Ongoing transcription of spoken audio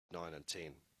9 and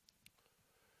 10.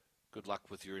 Good luck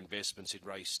with your investments in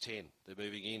race 10. They're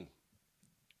moving in.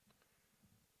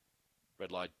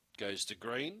 Red light goes to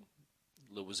green.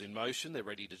 Lures in motion. They're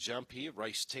ready to jump here.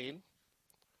 Race 10.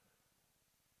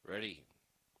 Ready.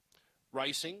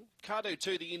 Racing. Cardo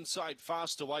to the inside,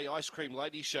 fast away. Ice Cream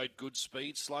Lady showed good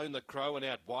speed. Sloan the Crow and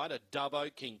out wide. A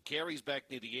Dubbo. King Kerry's back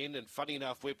near the end and funny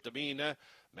enough whipped him in.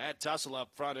 Mad Tussle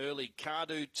up front early.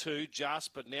 Cardo 2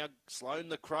 just, but now Sloan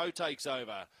the Crow takes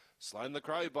over. Sloan the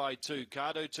Crow by 2.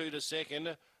 Cardo 2 to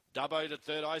second. Dubbo to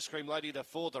third. Ice Cream Lady to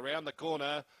fourth. Around the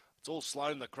corner. It's all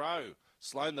Sloan the Crow.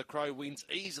 Sloan the Crow wins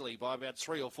easily by about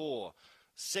 3 or 4.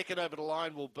 Second over the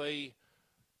line will be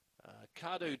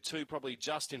Cardo 2, probably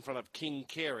just in front of King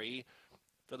Kerry.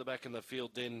 Further back in the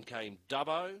field then came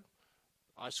Dubbo.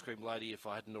 Ice Cream Lady, if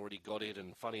I hadn't already got it,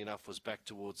 and funny enough, was back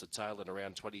towards the tail at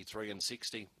around 23 and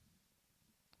 60.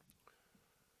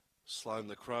 Sloan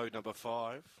the Crow, number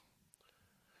 5.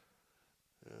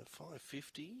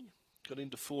 550. Got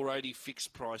into 480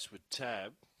 fixed price with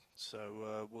Tab.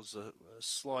 So was a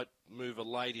slight mover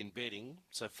late in betting.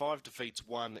 So 5 defeats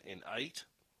 1 and 8.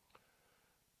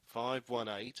 5, 1,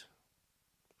 8.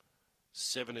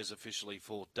 7 is officially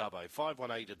for Dubbo. 5,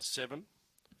 1, 8 and 7.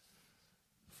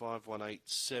 5, 1, 8,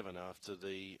 7 after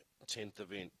the 10th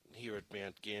event here at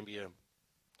Mt-Gambier.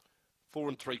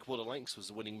 4 3/4 lengths was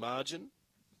the winning margin.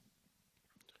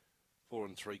 4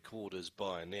 3/4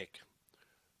 by a neck.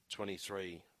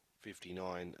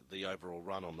 23.59 the overall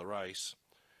run on the race.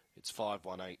 It's 5,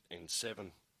 1, 8 and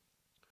 7.